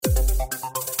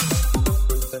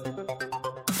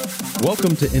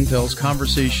Welcome to Intel's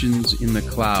Conversations in the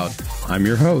Cloud. I'm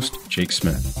your host, Jake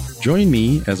Smith. Join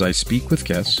me as I speak with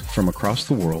guests from across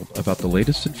the world about the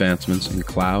latest advancements in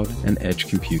cloud and edge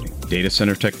computing, data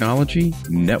center technology,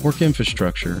 network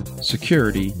infrastructure,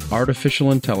 security,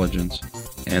 artificial intelligence,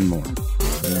 and more.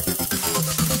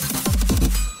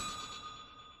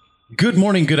 Good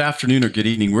morning, good afternoon, or good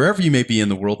evening, wherever you may be in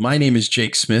the world. My name is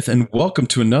Jake Smith, and welcome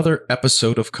to another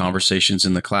episode of Conversations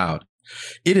in the Cloud.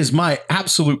 It is my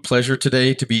absolute pleasure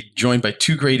today to be joined by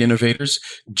two great innovators,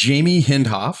 Jamie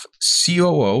Hindhaugh,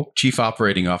 COO, Chief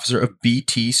Operating Officer of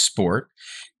BT Sport,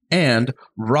 and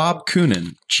Rob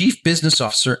Koenen, Chief Business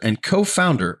Officer and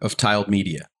co-founder of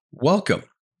Tiledmedia. Welcome.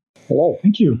 Hello.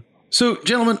 Thank you. So,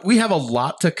 gentlemen, we have a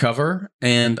lot to cover,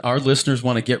 and our listeners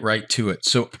want to get right to it.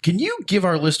 So can you give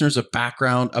our listeners a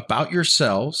background about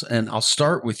yourselves? And I'll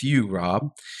start with you,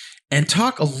 Rob, and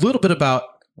talk a little bit about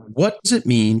what does it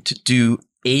mean to do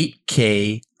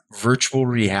 8K virtual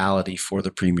reality for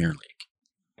the Premier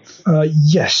League?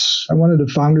 Yes, I'm one of the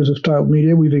founders of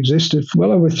Tiledmedia. We've existed for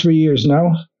well over 3 years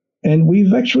now, and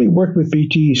we've actually worked with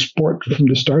BT Sport from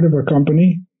the start of our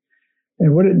company.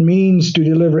 And what it means to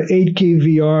deliver 8K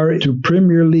VR to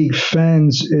Premier League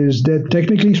fans is that,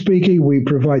 technically speaking, we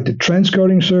provide the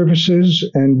transcoding services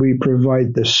and we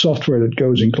provide the software that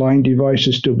goes in client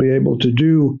devices to be able to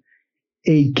do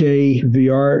 8K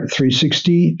VR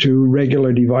 360 to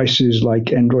regular devices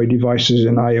like Android devices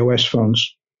and iOS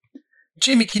phones.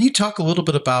 Jamie, can you talk a little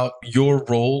bit about your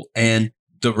role and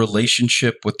the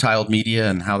relationship with Tiledmedia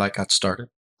and how that got started?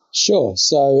 Sure.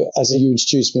 So as you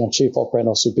introduced me, I'm Chief Operating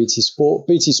Officer of BT Sport.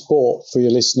 BT Sport, for your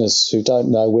listeners who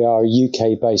don't know, we are a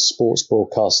UK-based sports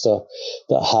broadcaster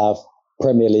that have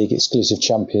Premier League, exclusive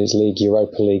Champions League,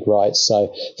 Europa League rights.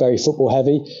 So very football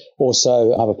heavy.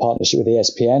 Also have a partnership with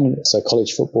ESPN, so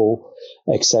college football,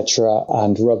 etc.,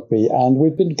 and rugby. And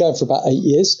we've been going for about 8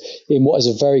 years in what is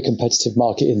a very competitive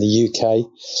market in the UK.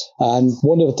 And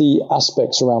one of the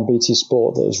aspects around BT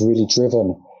Sport that has really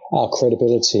driven our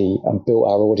credibility and built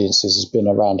our audiences has been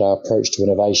around our approach to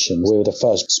innovation. We were the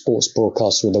first sports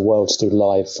broadcaster in the world to do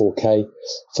live 4K,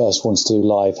 first ones to do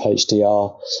live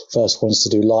HDR, first ones to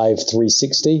do live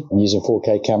 360 and using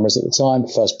 4K cameras at the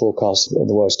time, first broadcaster in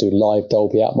the world to do live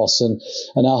Dolby Atmos.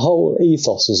 And our whole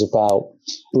ethos is about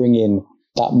bringing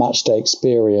that match day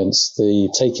experience,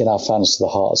 the taking our fans to the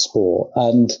heart of sport.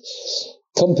 And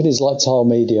companies like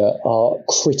Tiledmedia are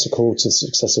critical to the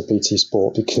success of BT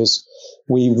Sport because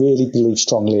we really believe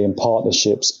strongly in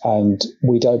partnerships, and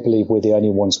we don't believe we're the only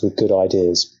ones with good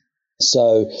ideas.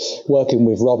 So working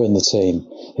with Rob and the team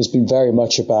has been very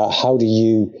much about how do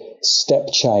you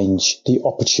step change the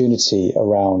opportunity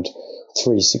around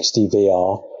 360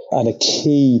 VR. And a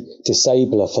key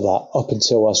disabler for that up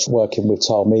until us working with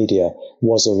Tiledmedia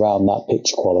was around that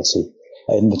picture quality.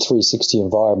 In the 360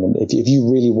 environment, if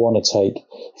you really want to take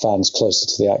fans closer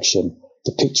to the action,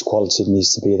 the picture quality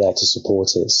needs to be there to support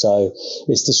it. So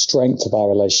it's the strength of our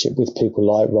relationship with people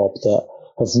like Rob that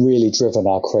have really driven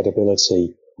our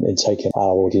credibility in taking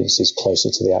our audiences closer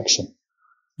to the action.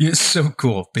 It's so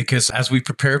cool because as we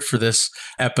prepared for this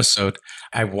episode,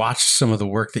 I watched some of the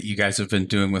work that you guys have been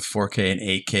doing with 4K and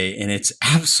 8K, and it's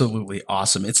absolutely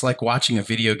awesome. It's like watching a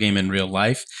video game in real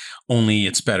life, only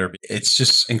it's better. It's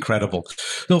just incredible.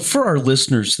 So for our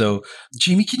listeners, though,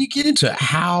 Jamie, can you get into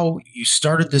how you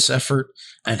started this effort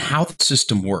and how the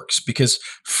system works? Because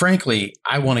frankly,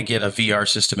 I want to get a VR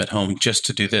system at home just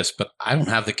to do this, but I don't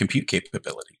have the compute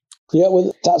capability. Yeah,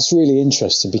 well, that's really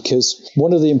interesting because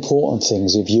one of the important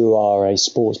things if you are a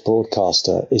sports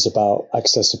broadcaster is about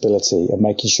accessibility and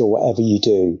making sure whatever you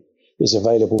do is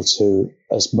available to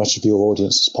as much of your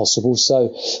audience as possible.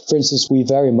 So, for instance, we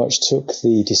very much took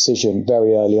the decision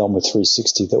very early on with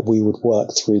 360 that we would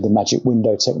work through the magic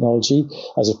window technology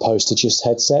as opposed to just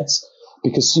headsets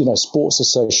because, you know, sports a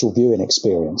social viewing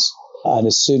experience. And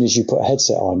as soon as you put a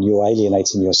headset on, you're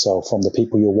alienating yourself from the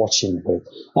people you're watching with.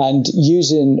 And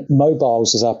using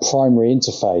mobiles as our primary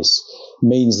interface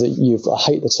means that I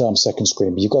hate the term second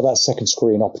screen, but you've got that second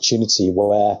screen opportunity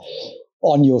where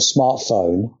on your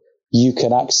smartphone, you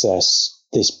can access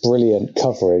this brilliant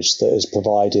coverage that is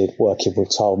provided working with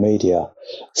Tiledmedia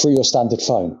through your standard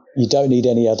phone. You don't need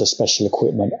any other special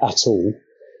equipment at all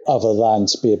other than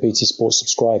to be a BT Sport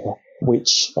subscriber,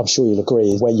 which I'm sure you'll agree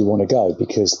is where you want to go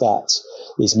because that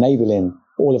is enabling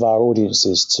all of our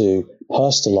audiences to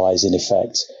personalize, in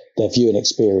effect, their viewing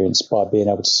experience by being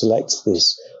able to select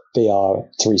this VR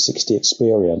 360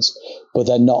 experience, but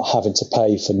they're not having to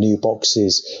pay for new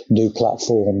boxes, new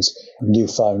platforms, new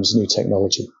phones, new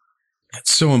technology.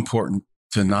 It's so important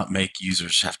to not make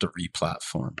users have to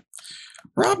re-platform.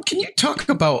 Rob, can you talk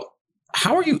about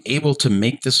how are you able to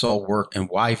make this all work, and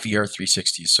why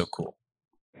VR360 is so cool?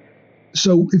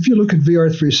 So if you look at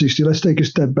VR360, let's take a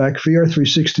step back.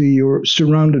 VR360, you're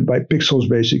surrounded by pixels,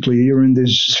 basically. You're in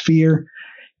this sphere.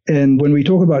 And when we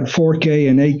talk about 4K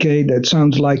and 8K, that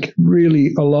sounds like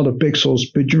really a lot of pixels,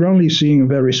 but you're only seeing a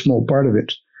very small part of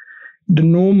it. The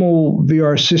normal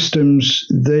VR systems,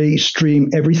 they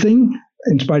stream everything,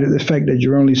 in spite of the fact that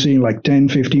you're only seeing like 10,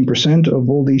 15% of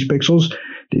all these pixels.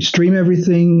 They stream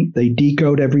everything, they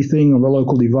decode everything on the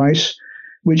local device,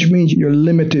 which means you're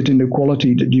limited in the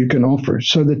quality that you can offer.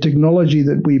 So the technology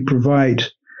that we provide,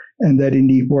 and that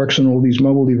indeed works on all these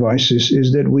mobile devices,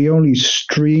 is that we only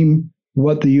stream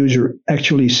what the user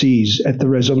actually sees at the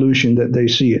resolution that they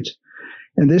see it.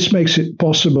 And this makes it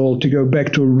possible to go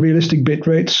back to realistic bit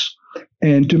rates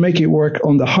and to make it work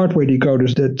on the hardware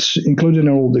decoders that's included in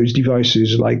all those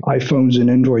devices, like iPhones and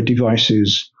Android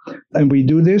devices. And we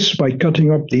do this by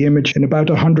cutting up the image in about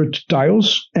 100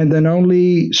 tiles and then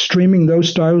only streaming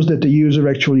those tiles that the user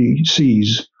actually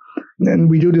sees. And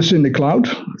we do this in the cloud.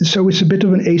 So it's a bit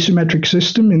of an asymmetric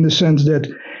system in the sense that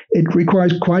it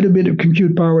requires quite a bit of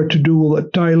compute power to do all the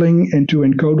tiling and to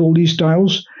encode all these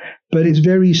tiles. But it's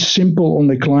very simple on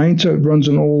the client. So it runs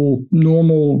on all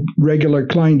normal, regular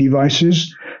client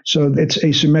devices. So it's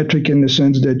asymmetric in the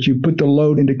sense that you put the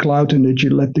load in the cloud and that you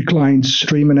let the clients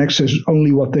stream and access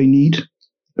only what they need.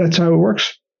 That's how it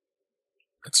works.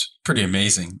 It's pretty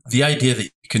amazing. The idea that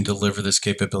you can deliver this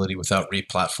capability without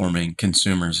replatforming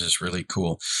consumers is really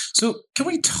cool. So can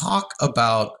we talk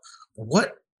about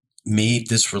what made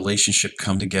this relationship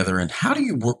come together, and how do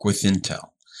you work with Intel?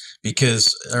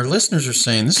 Because our listeners are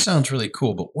saying, this sounds really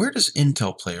cool, but where does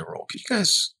Intel play a role? Could you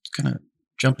guys kind of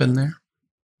jump in there?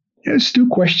 It's two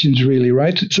questions, really,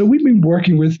 right? So we've been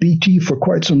working with BT for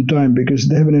quite some time because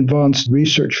they have an advanced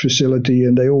research facility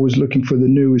and they're always looking for the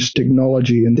newest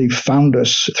technology. And they found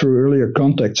us through earlier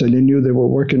contacts, and they knew they were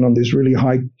working on this really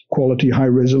high quality, high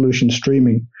resolution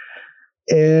streaming.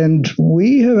 And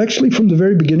we have actually, from the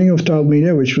very beginning of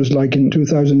Tiledmedia, which was like in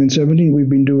 2017, we've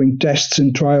been doing tests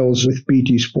and trials with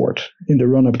BT Sport in the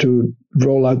run-up to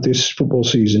roll out this football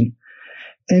season.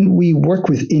 And we work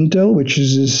with Intel, which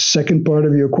is the second part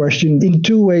of your question, in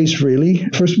two ways, really.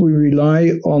 First, we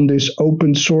rely on this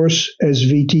open source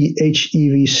SVT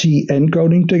HEVC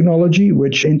encoding technology,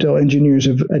 which Intel engineers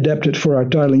have adapted for our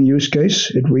tiling use case.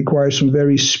 It requires some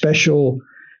very special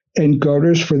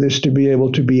encoders for this to be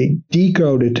able to be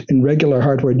decoded in regular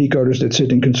hardware decoders that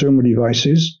sit in consumer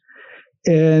devices.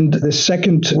 And the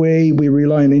second way we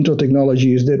rely on Intel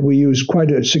technology is that we use quite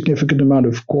a significant amount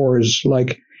of cores,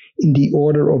 like in the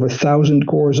order of 1,000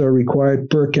 cores are required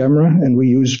per camera, and we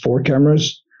use 4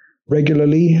 cameras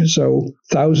regularly. So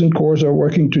 1,000 cores are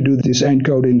working to do this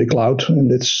encode in the cloud, and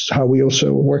that's how we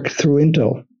also work through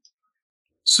Intel.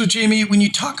 So, Jamie, when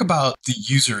you talk about the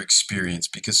user experience,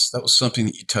 because that was something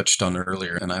that you touched on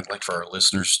earlier, and I'd like for our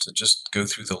listeners to just go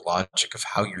through the logic of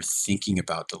how you're thinking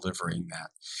about delivering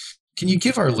that. Can you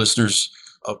give our listeners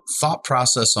a thought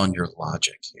process on your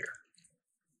logic here?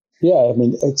 Yeah, I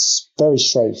mean, it's very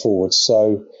straightforward.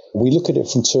 So we look at it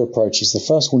from two approaches. The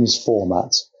first one is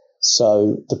format.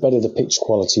 So the better the picture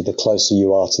quality, the closer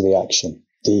you are to the action.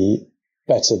 The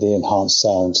better the enhanced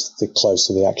sound, the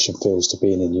closer the action feels to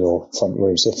being in your front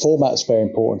room. So format is very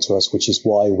important to us, which is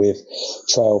why we've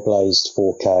trailblazed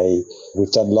 4K.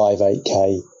 We've done live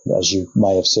 8K, as you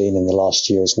may have seen in the last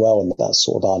year as well, and that's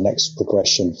sort of our next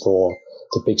progression for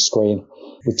the big screen.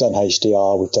 We've done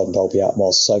HDR, we've done Dolby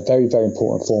Atmos, so very, very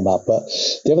important format. But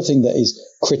the other thing that is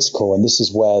critical, and this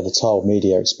is where the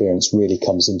Tiledmedia experience really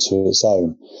comes into its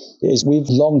own, is we've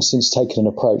long since taken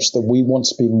an approach that we want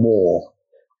to be more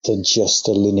than just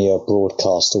a linear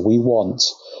broadcaster. We want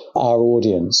our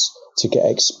audience to get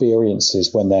experiences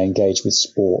when they engage with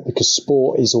sport, because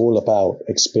sport is all about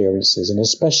experiences, and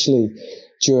especially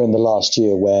during the last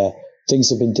year where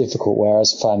things have been difficult, where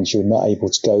as fans you're not able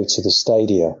to go to the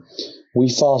stadia. We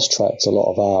fast-tracked a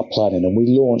lot of our planning, and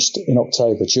we launched in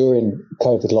October, during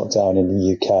COVID lockdown in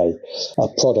the UK,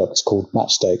 a product called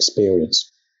Matchday Experience.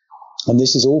 And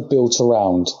this is all built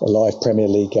around a live Premier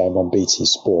League game on BT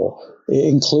Sport. It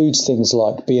includes things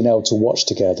like being able to watch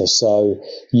together, so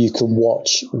you can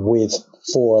watch with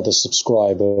 4 other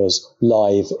subscribers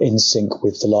live in sync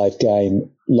with the live game,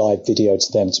 live video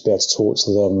to them to be able to talk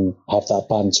to them, have that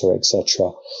banter, etc.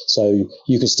 So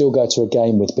you can still go to a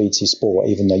game with BT Sport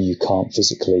even though you can't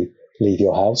physically leave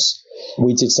your house.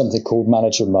 We did something called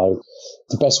Manager Mode.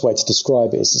 The best way to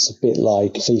describe it is it's a bit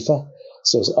like FIFA.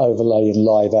 So it's overlaying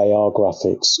live AR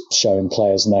graphics, showing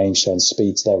players' names, showing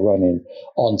speeds they're running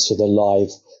onto the live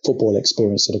football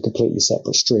experience in a completely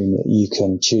separate stream that you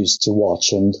can choose to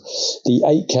watch. And the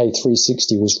 8K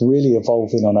 360 was really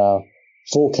evolving on our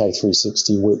 4K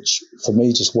 360, which for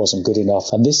me just wasn't good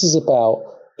enough. And this is about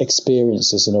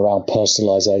experiences and around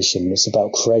personalization. It's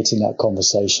about creating that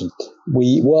conversation.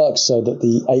 We work so that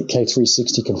the 8K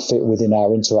 360 can fit within our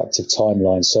interactive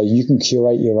timeline. So you can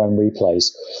curate your own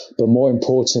replays, but more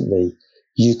importantly,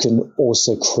 you can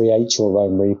also create your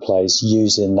own replays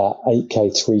using that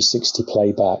 8K 360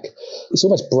 playback. It's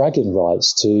almost bragging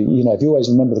rights to, if you always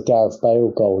remember the Gareth Bale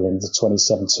goal in the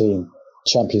 2017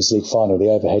 Champions League final,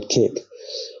 the overhead kick,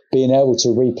 being able to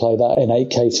replay that in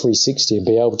 8K 360 and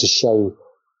be able to show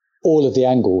all of the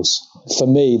angles, for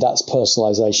me, that's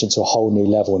personalization to a whole new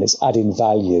level, and it's adding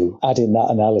value, adding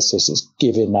that analysis, it's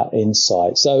giving that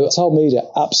insight. So Tiledmedia,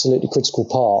 absolutely critical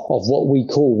part of what we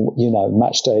call,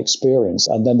 match day experience.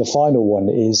 And then the final one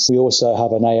is we also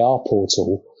have an AR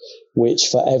portal, which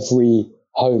for every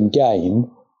home game,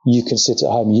 you can sit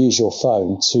at home, use your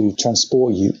phone to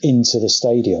transport you into the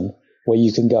stadium, where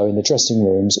you can go in the dressing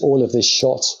rooms, all of this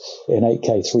shot in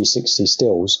 8K 360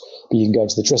 stills, but you can go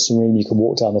into the dressing room, you can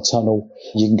walk down the tunnel,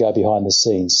 you can go behind the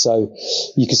scenes. So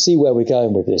you can see where we're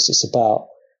going with this. It's about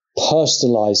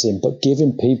personalizing, but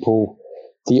giving people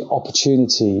the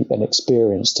opportunity and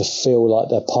experience to feel like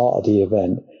they're part of the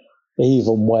event,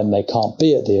 even when they can't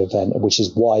be at the event, which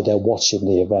is why they're watching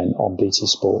the event on BT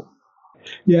Sport.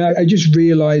 Yeah, I just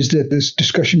realized that this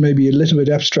discussion may be a little bit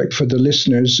abstract for the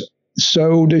listeners.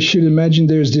 So they should imagine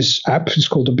there's this app, it's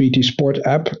called the BT Sport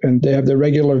app, and they have the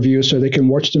regular view so they can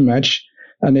watch the match.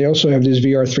 And they also have this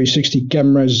VR 360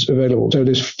 cameras available. So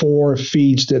there's 4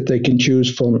 feeds that they can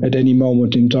choose from at any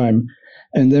moment in time.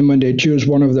 And then when they choose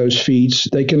one of those feeds,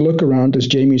 they can look around. As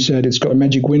Jamie said, it's got a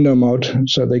magic window mode,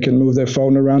 so they can move their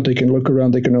phone around, they can look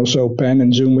around, they can also pan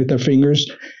and zoom with their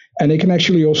fingers. And they can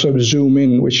actually also zoom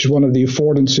in, which is one of the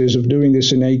affordances of doing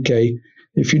this in 8K.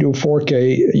 If you do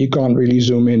 4K, you can't really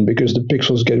zoom in because the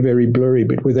pixels get very blurry.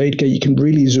 But with 8K, you can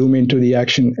really zoom into the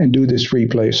action and do this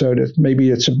replay. So that maybe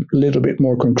it's a little bit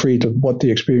more concrete of what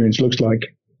the experience looks like.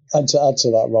 And to add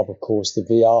to that, Rob, of course, the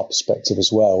VR perspective as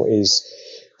well is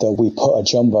that we put a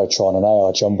Jumbotron, an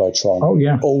AR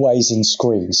Jumbotron, always in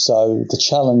screen. So the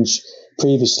challenge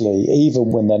previously,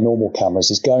 even when they're normal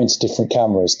cameras, is going to different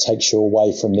cameras takes you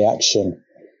away from the action,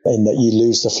 in that you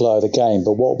lose the flow of the game.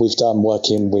 But what we've done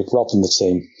working with Rob and the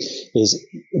team is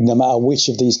no matter which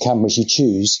of these cameras you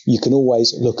choose, you can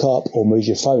always look up or move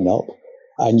your phone up,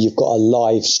 and you've got a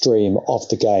live stream of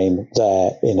the game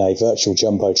there in a virtual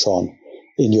Jumbotron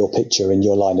in your picture, in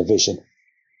your line of vision.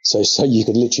 So you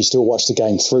can literally still watch the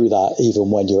game through that, even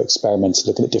when you're experimenting,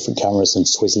 looking at different cameras and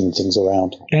twizzling things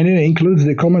around. And it includes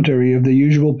the commentary of the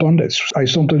usual pundits. I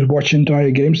sometimes watch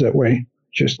entire games that way,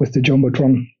 just with the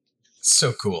Jumbotron.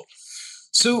 So cool.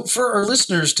 So for our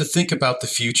listeners to think about the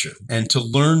future and to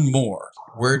learn more,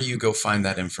 where do you go find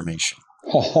that information?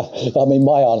 I mean,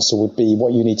 my answer would be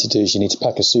what you need to do is you need to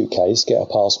pack a suitcase, get a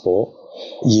passport.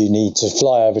 You need to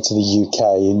fly over to the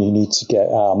UK and you need to get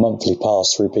our monthly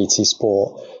pass through BT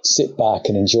Sport, sit back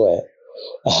and enjoy it.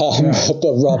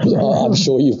 But Rob, I'm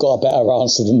sure you've got a better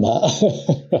answer than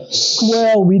that.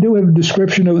 Well, we do have a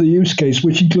description of the use case,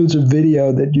 which includes a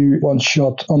video that you once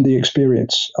shot on the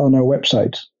experience on our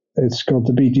website. It's called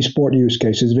the BT Sport use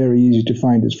case. It's very easy to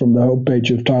find. It's from the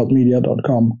homepage of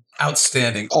tiledmedia.com.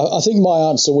 Outstanding. I think my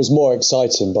answer was more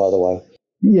exciting, by the way.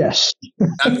 Yes.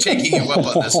 I'm taking you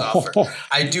up on this offer.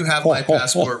 I do have my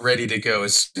passport ready to go.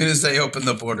 As soon as they open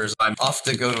the borders, I'm off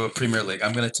to go to a Premier League.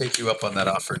 I'm going to take you up on that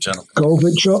offer, gentlemen.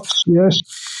 COVID shots, yes.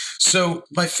 So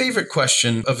my favorite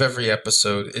question of every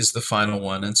episode is the final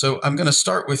one. And so I'm going to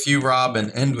start with you, Rob,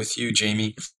 and end with you,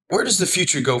 Jamie. Where does the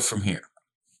future go from here?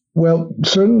 Well,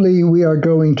 certainly we are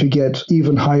going to get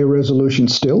even higher resolution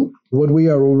still. What we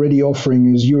are already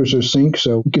offering is user sync,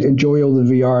 so you can enjoy all the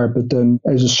VR, but then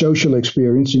as a social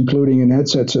experience, including in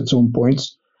headsets at some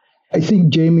points. I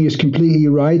think Jamie is completely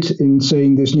right in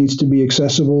saying this needs to be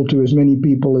accessible to as many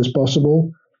people as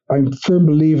possible. I'm a firm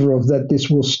believer of that this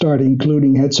will start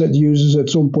including headset users at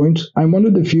some point. I'm one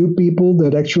of the few people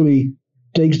that actually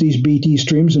takes these BT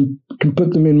streams and can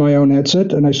put them in my own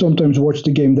headset, and I sometimes watch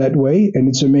the game that way, and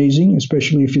it's amazing,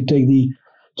 especially if you take the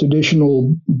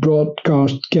traditional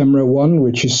broadcast camera one,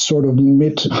 which is sort of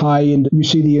mid-high, and you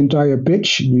see the entire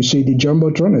pitch, you see the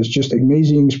Jumbotron. It's just an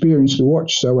amazing experience to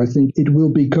watch. So I think it will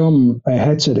become a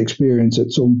headset experience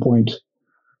at some point.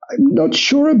 I'm not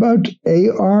sure about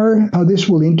AR, how this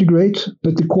will integrate,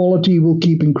 but the quality will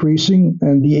keep increasing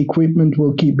and the equipment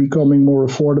will keep becoming more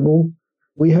affordable.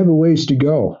 We have a ways to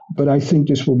go, but I think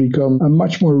this will become a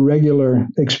much more regular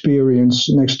experience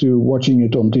next to watching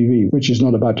it on TV, which is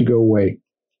not about to go away.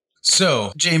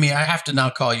 So, Jamie, I have to now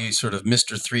call you sort of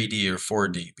Mr. 3D or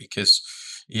 4D because,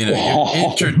 you're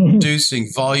introducing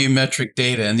volumetric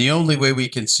data, and the only way we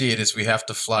can see it is we have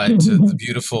to fly to the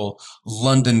beautiful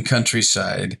London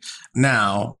countryside.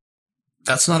 Now,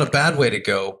 that's not a bad way to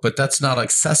go, but that's not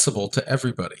accessible to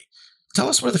everybody. Tell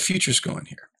us where the future's going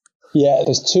here. Yeah,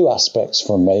 there's two aspects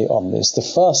from me on this. The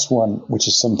first one, which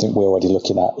is something we're already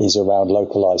looking at, is around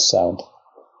localized sound.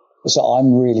 So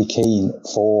I'm really keen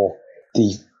for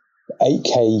the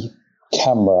 8K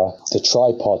camera, the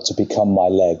tripod, to become my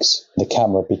legs. The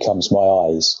camera becomes my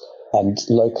eyes, and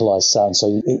localized sound.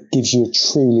 So it gives you a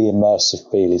truly immersive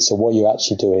feeling. So what you're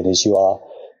actually doing is you are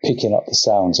picking up the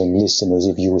sounds and listening as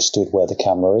if you were stood where the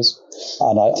camera is.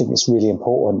 And I think it's really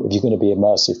important, if you're going to be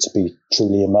immersive, to be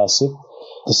truly immersive.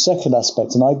 The second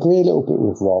aspect, and I agree a little bit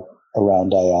with Rob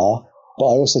around AR, but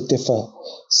I also differ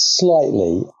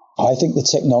slightly. I think the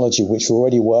technology which we're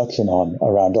already working on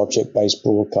around object-based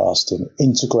broadcasting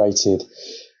integrated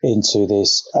into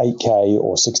this 8K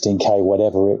or 16K,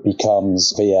 whatever it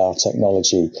becomes, VR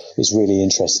technology is really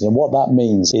interesting. And what that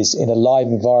means is, in a live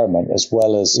environment, as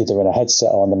well as either in a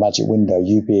headset or on the Magic Window,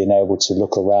 you being able to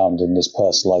look around in this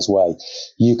personalized way,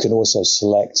 you can also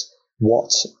select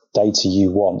what data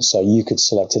you want. So you could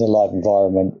select in a live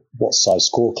environment what size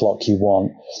score clock you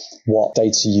want, what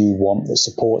data you want that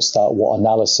supports that, what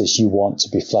analysis you want to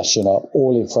be flashing up,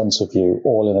 all in front of you,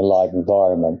 all in a live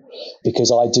environment.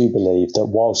 Because I do believe that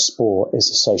while sport is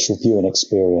a social viewing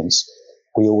experience,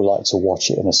 we all like to watch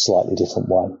it in a slightly different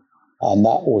way. And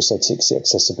that also ticks the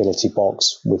accessibility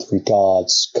box with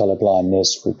regards colour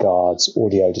blindness, regards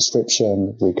audio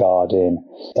description, regarding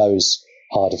those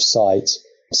hard of sight.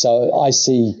 So I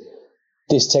see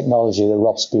this technology that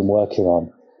Rob's been working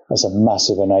on as a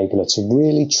massive enabler to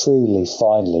really, truly,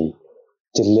 finally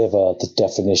deliver the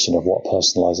definition of what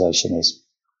personalization is.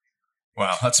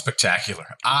 Wow, that's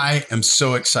spectacular. I am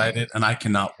so excited, and I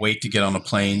cannot wait to get on a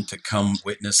plane to come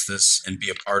witness this and be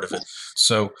a part of it.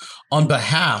 So on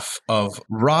behalf of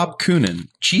Rob Koenen,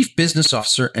 Chief Business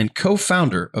Officer and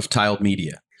co-founder of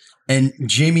Tiledmedia, and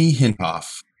Jamie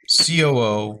Hindhaugh,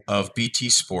 COO of BT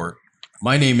Sport,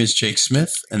 my name is Jake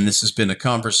Smith, and this has been A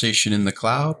Conversation in the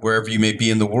Cloud. Wherever you may be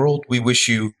in the world, we wish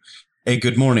you a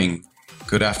good morning,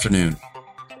 good afternoon,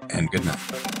 and good night.